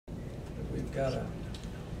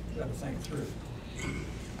we've got to think through.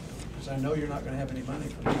 Because I know you're not going to have any money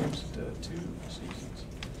for the next 2 seasons.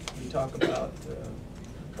 We talk about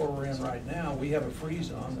where we're in right now. We have a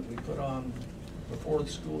freeze on that we put on before the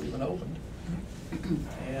school even opened.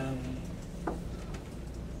 And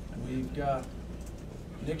we've got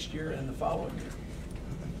next year and the following year.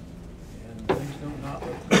 And things do not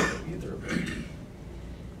look good either of them.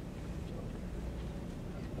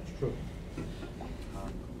 That's true.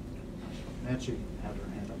 Nancy had her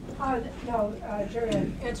hand up. No,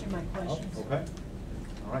 Jerry answered my questions. Oh, okay.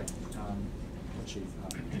 All right. Let's see.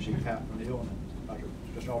 Chief Pat O'Neill and Dr.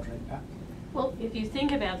 Just alternate Pat. Well, if you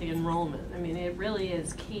think about the enrollment, I mean, it really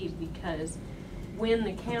is key because when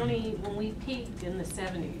the county, when we peaked in the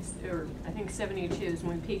 70s, or I think 72 is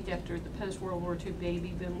when we peaked after the post-World War II baby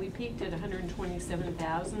boom, we peaked at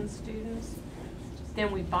 127,000 students.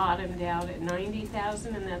 Then we bottomed out at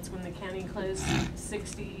 90,000, and that's when the county closed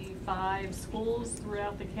 65 schools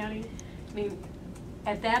throughout the county. I mean,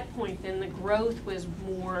 at that point, then the growth was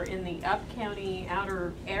more in the up-county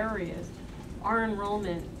outer areas. Our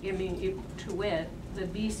enrollment, I mean, to wit, the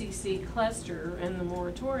BCC cluster and the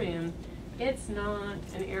moratorium, it's not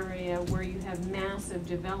an area where you have massive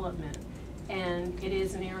development. And it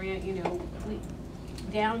is an area, you know,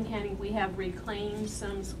 down county, we have reclaimed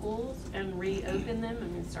some schools and reopened them. I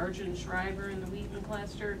mean, Sergeant Shriver in the Wheaton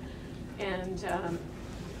cluster, and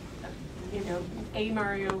you know, A.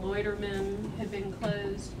 Mario Loiterman had been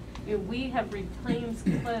closed. You know, we have reclaimed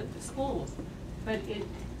schools, but the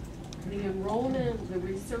enrollment, the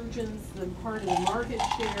resurgence, the part of the market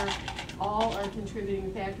share, all are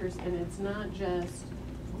contributing factors, and it's not just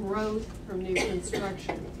growth from new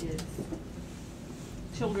construction. It's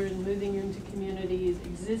children moving into communities,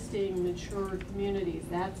 existing mature communities.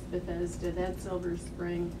 That's Bethesda, that's Silver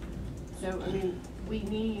Spring. So, I mean, we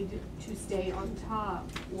need to stay on top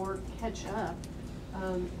or catch up.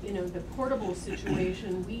 You know, the portable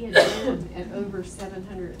situation, we had been at over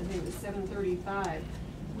 700, I think it was 735.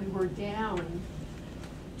 We were down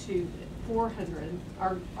to 400.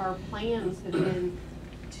 Our plans have been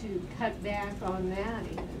to cut back on that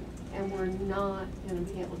even, and we're not going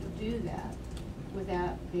to be able to do that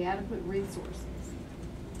without the adequate resources.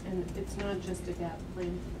 And it's not just about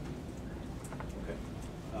planning. Okay.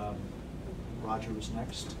 Roger was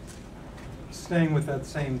next. Staying with that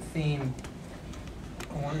same theme,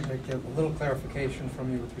 I wanted to get a little clarification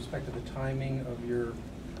from you with respect to the timing of your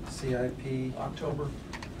CIP. October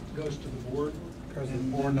goes to the board, Goes to the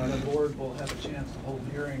and board, the board will have a chance to hold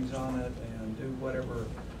hearings on it and do whatever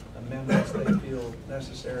amendments they feel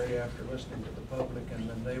necessary after listening to the public, and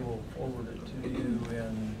then they will forward it to you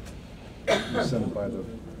and Send it by the.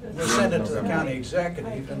 we'll send it to the county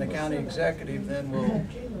executive, and the county executive then will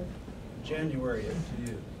January it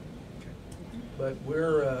to you. But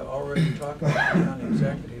we're already talking to the county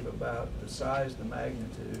executive about the size, the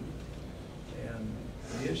magnitude, and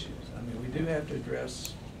the issues. I mean, we do have to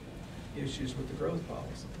address issues with the growth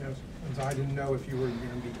policy. Yes, and so I didn't know if you were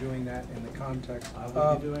going to be doing that in the context I will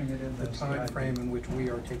of be doing it in the time CIP. frame in which we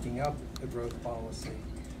are taking up the growth policy.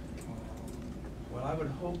 Well, I would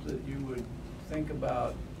hope that you would think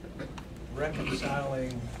about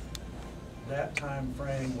reconciling that time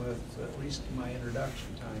frame with at least my introduction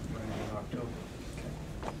time frame in October.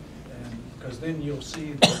 And because then you'll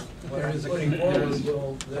see that what There I'm is putting forward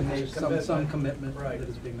will, then there's some commitment right, that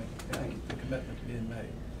is being made. yeah, Thank you. the commitment being made.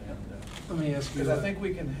 And Let me ask you. because I think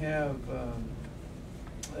we can have,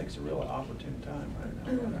 I think it's a real opportune time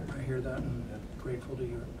right now. I hear that and grateful to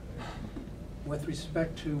you. With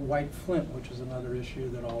respect to White Flint, which is another issue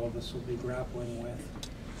that all of us will be grappling with,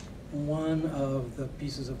 one of the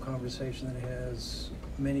pieces of conversation that has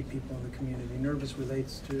many people in the community nervous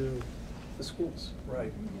relates to the schools.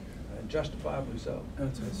 Right, and justifiably so.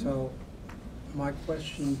 So my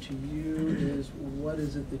question to you is, what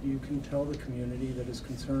is it that you can tell the community that is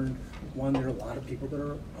concerned? One, there are a lot of people that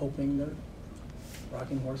are hoping that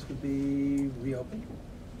Rocking Horse would be reopened.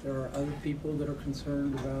 There are other people that are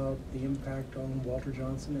concerned about the impact on Walter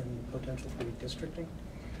Johnson and potential for redistricting.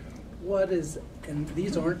 What is, and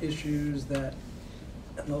these aren't issues that,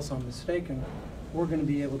 unless I'm mistaken, we're going to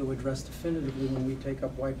be able to address definitively when we take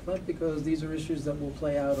up White Flint, because these are issues that will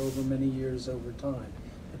play out over many years over time.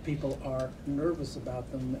 The people are nervous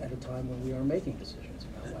about them at a time when we are making decisions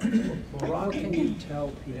about White Flint. Well, what can you tell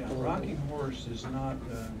people? Yeah, Rocking Horse is not,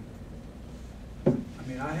 I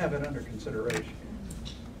mean, I have it under consideration,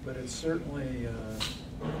 but it certainly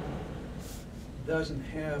doesn't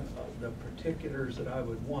have the particulars that I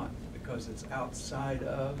would want, because it's outside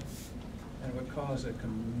of, and would cause a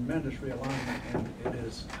tremendous realignment, and it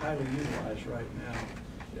is highly utilized right now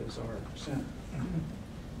as our center.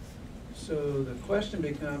 So the question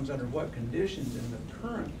becomes, under what conditions in the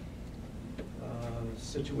current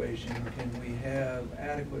situation can we have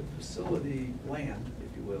adequate facility land,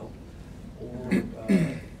 if you will, or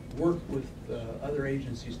work with other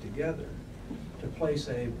agencies together to place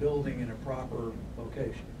a building in a proper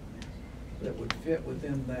location that would fit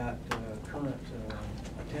within that current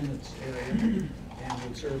attendance area and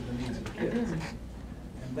would serve the needs of the kids.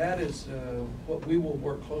 And that is what we will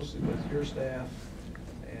work closely with your staff,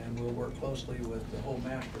 and we'll work closely with the whole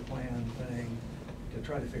master plan thing to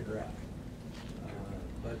try to figure out.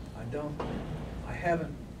 But I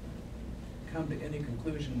haven't come to any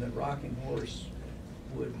conclusion that Rocking Horse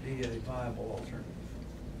would be a viable alternative.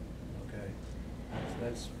 Okay,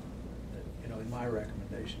 that's in my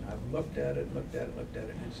recommendation. I've looked at it,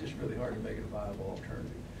 and it's just really hard to make it a viable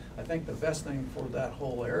alternative. I think the best thing for that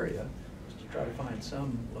whole area is to try to find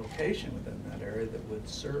some location within that area that would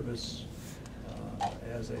service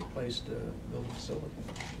as a place to build a facility.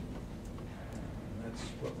 And that's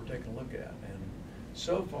what we're taking a look at. And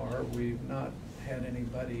so far, we've not had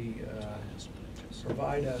anybody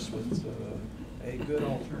provide us with a good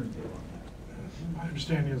alternative on that. My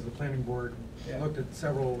understanding is the planning board Yeah. looked at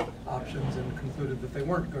several options and concluded that they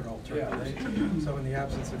weren't good alternatives. So in the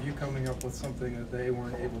absence of you coming up with something that they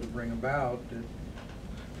weren't able to bring about, it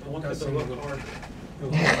I want them does to seem look a little- harder.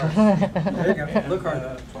 Look harder. There you go, And, look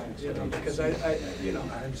harder. Because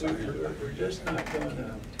we're just not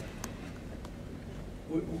gonna,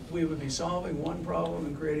 we would be solving one problem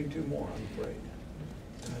and creating two more, I'm afraid.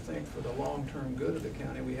 And I think for the long-term good of the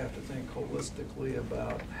county, we have to think holistically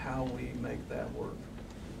about how we make that work.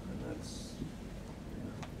 And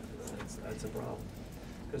that's a problem.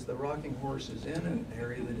 Because the Rocking Horse is in an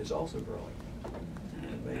area that is also growing.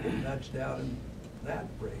 And may get nudged out in that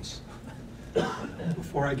race.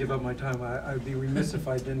 Before I give up my time, I'd be remiss if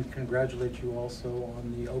I didn't congratulate you also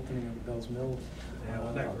on the opening of the Bells Mill. Yeah,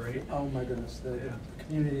 wasn't that great? Oh my goodness, the Yeah.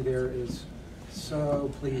 community there is so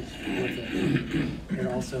pleased with it. It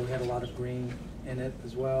also had a lot of green in it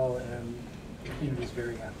as well, and the community is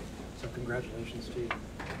very happy. So congratulations to you.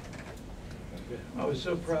 I was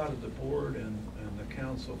so proud of the board and the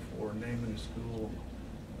council for naming the school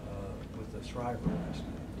with the Shriver last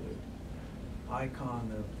night, the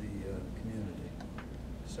icon of the community,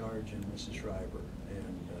 Sarge and Mrs. Shriver.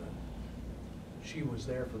 And she was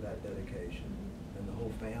there for that dedication, and the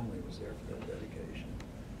whole family was there for that dedication.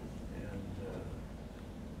 And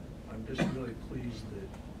I'm just really pleased that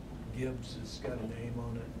Gibbs has got a name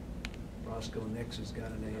on it, Roscoe Nix has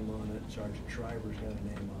got a name on it, Sergeant Shriver's got a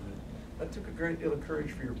name on it. That took a great deal of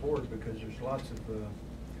courage for your board, because there's lots of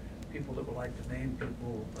people that would like to name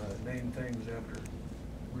things after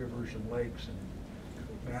rivers and lakes and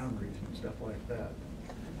boundaries and stuff like that.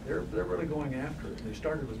 They're really going after it. They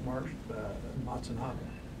started with Matsunaga.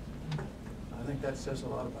 I think that says a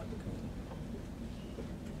lot about the community.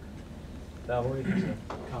 Valerie, has a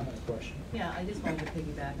comment or question? Yeah, I just wanted to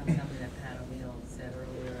piggyback on something that Pat O'Neill said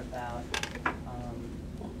earlier about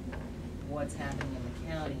what's happening in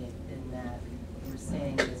the county, in that we're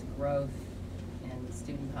seeing this growth in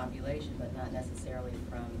student population, but not necessarily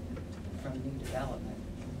from new development.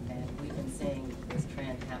 And we've been seeing this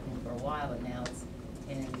trend happening for a while, but now it's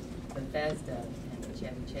in Bethesda and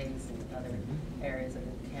Chevy Chase and other areas of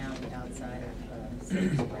the county outside of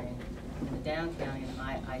City Spring in the down county. And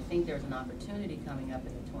I think there's an opportunity coming up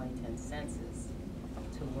in the 2010 census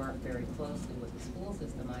to work very closely with the school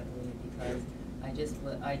system, I believe, because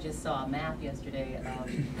I just saw a map yesterday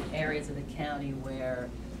of areas of the county where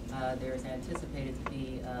there's anticipated to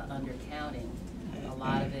be undercounting. A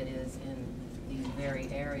lot of it is in these very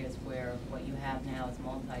areas where what you have now is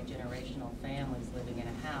multi-generational families living in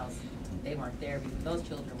a house. They weren't there before, those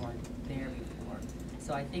children weren't there before.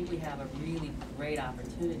 So I think we have a really great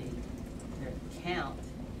opportunity to count,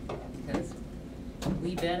 because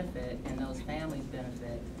we benefit and those families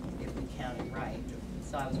benefit if we count it right.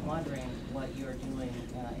 So I was wondering what you're doing in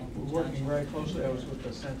conjunction. We're working very closely. I was with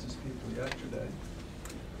the census people yesterday.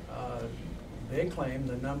 They claim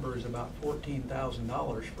the number is about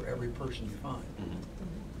 $14,000 for every person you find.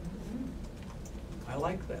 I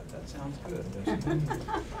like that. That sounds good, doesn't it?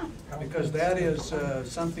 Because that is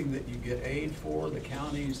something that you get aid for, the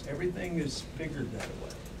counties, everything is figured that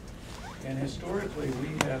way. And historically, we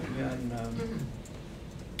have been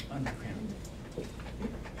undercounted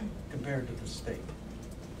compared to the state.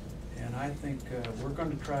 And I think we're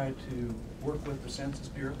going to try to work with the Census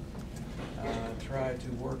Bureau, try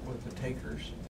to work with the takers,